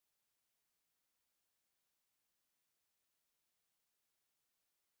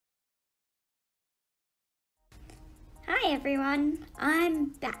Hi everyone, I'm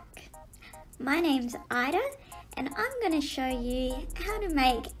back. My name's Aida and I'm going to show you how to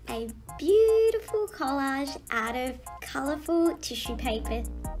make a beautiful collage out of colourful tissue paper.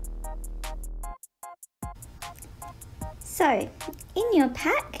 So, in your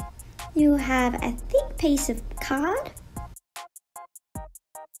pack you'll have a thick piece of card,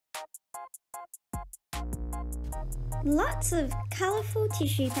 lots of colourful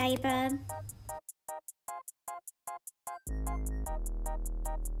tissue paper,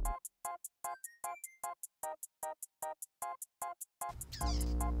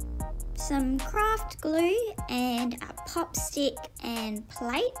 some craft glue and a pop stick and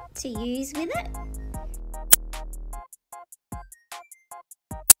plate to use with it.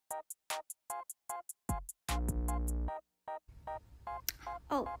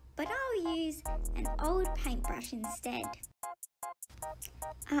 Oh, but I'll use an old paintbrush instead.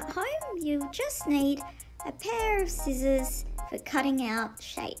 At home you'll just need a pair of scissors for cutting out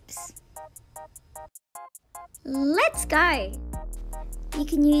shapes. Let's go! You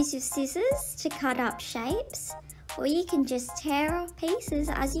can use your scissors to cut up shapes, or you can just tear off pieces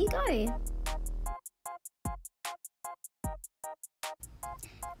as you go.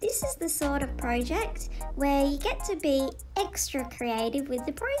 This is the sort of project where you get to be extra creative with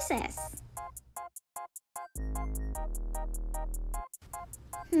the process.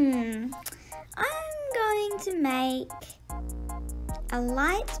 I'm going to make a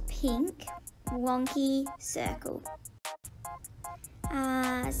light pink wonky circle.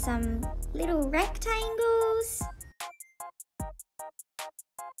 Some little rectangles.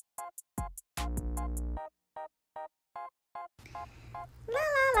 La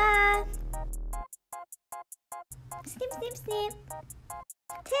la la. Snip snip snip.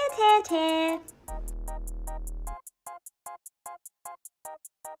 Tear tear tear.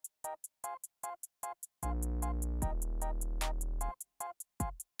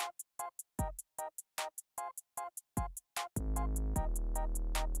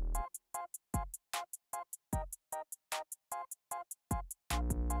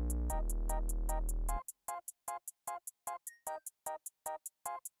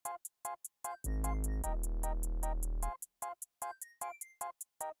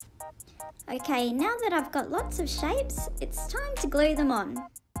 Okay, now that I've got lots of shapes, it's time to glue them on.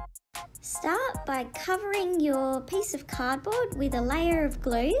 Start by covering your piece of cardboard with a layer of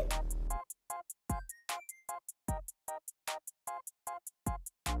glue.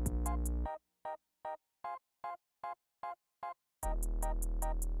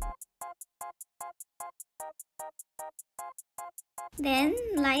 Then,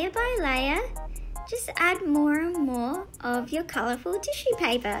 layer by layer, just add more and more of your colourful tissue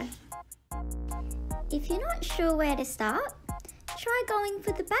paper. If you're not sure where to start, try going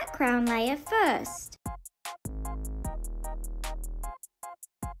for the background layer first.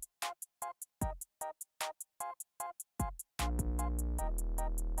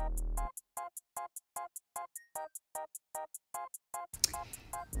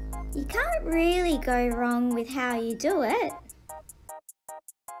 You can't really go wrong with how you do it.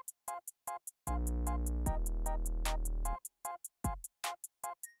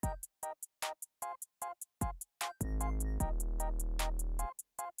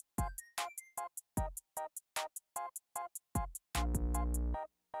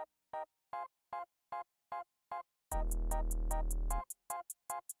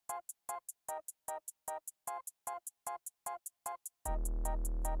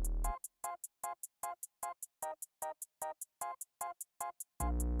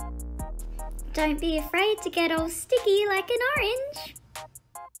 Don't be afraid to get all sticky like an orange.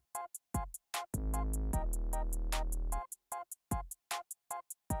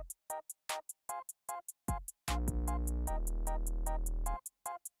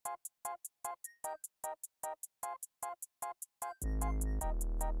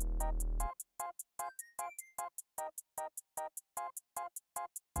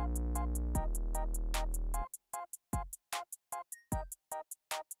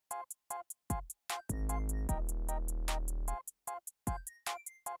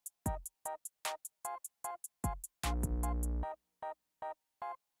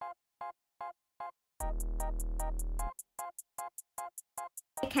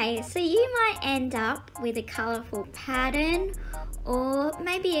 Okay, so you might end up with a colourful pattern or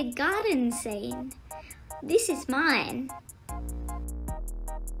maybe a garden scene. This is mine.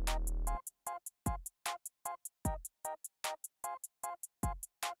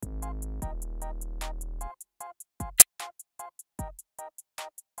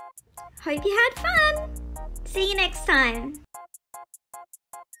 Hope you had fun! See you next time!